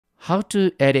How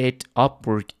to edit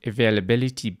Upwork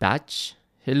availability badge.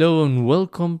 Hello and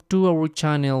welcome to our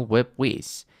channel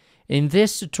Whizz. In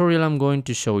this tutorial I'm going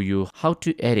to show you how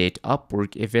to edit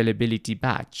Upwork availability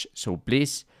badge. So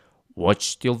please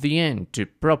watch till the end to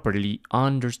properly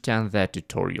understand that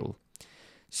tutorial.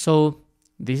 So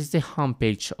this is the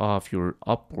homepage of your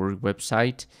Upwork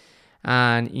website,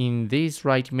 and in this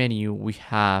right menu we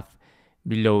have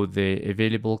below the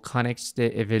available connects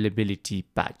the availability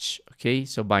badge. Okay,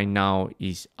 so by now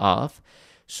is off,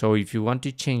 so if you want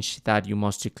to change that you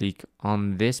must click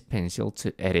on this pencil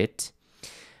to edit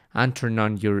and turn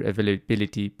on your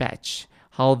availability badge.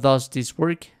 How does this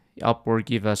work? Upwork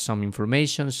give us some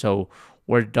information. So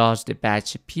where does the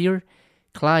badge appear?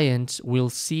 Clients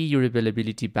will see your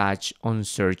availability badge on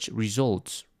search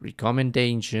results,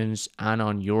 recommendations, and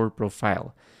on your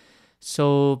profile.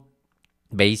 So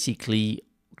basically,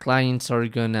 clients are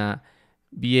gonna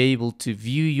be able to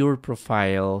view your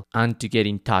profile and to get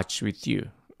in touch with you.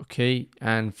 Okay,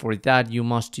 and for that you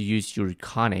must use your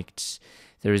connects.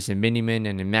 There is a minimum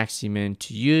and a maximum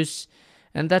to use,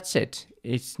 and that's it.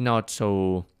 It's not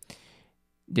so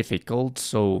difficult.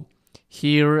 So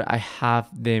here I have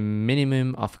the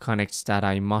minimum of connects that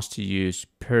I must use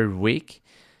per week,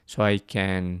 so I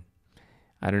can,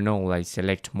 I don't know, like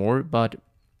select more, but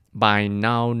by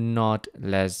now not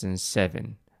less than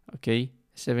 7. Okay,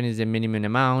 7 is the minimum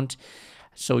amount.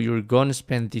 So you're gonna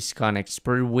spend these connects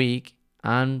per week,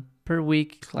 and per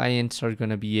week clients are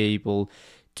gonna be able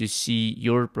to see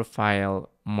your profile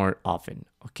more often.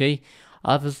 Okay,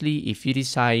 obviously if you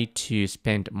decide to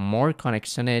spend more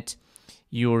connects on it,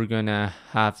 you're gonna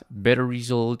have better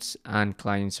results and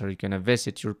clients are gonna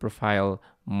visit your profile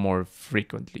more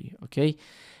frequently. Okay,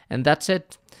 and that's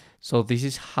it. So this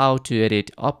is how to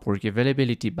edit Upwork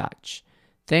availability badge.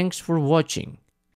 Thanks for watching.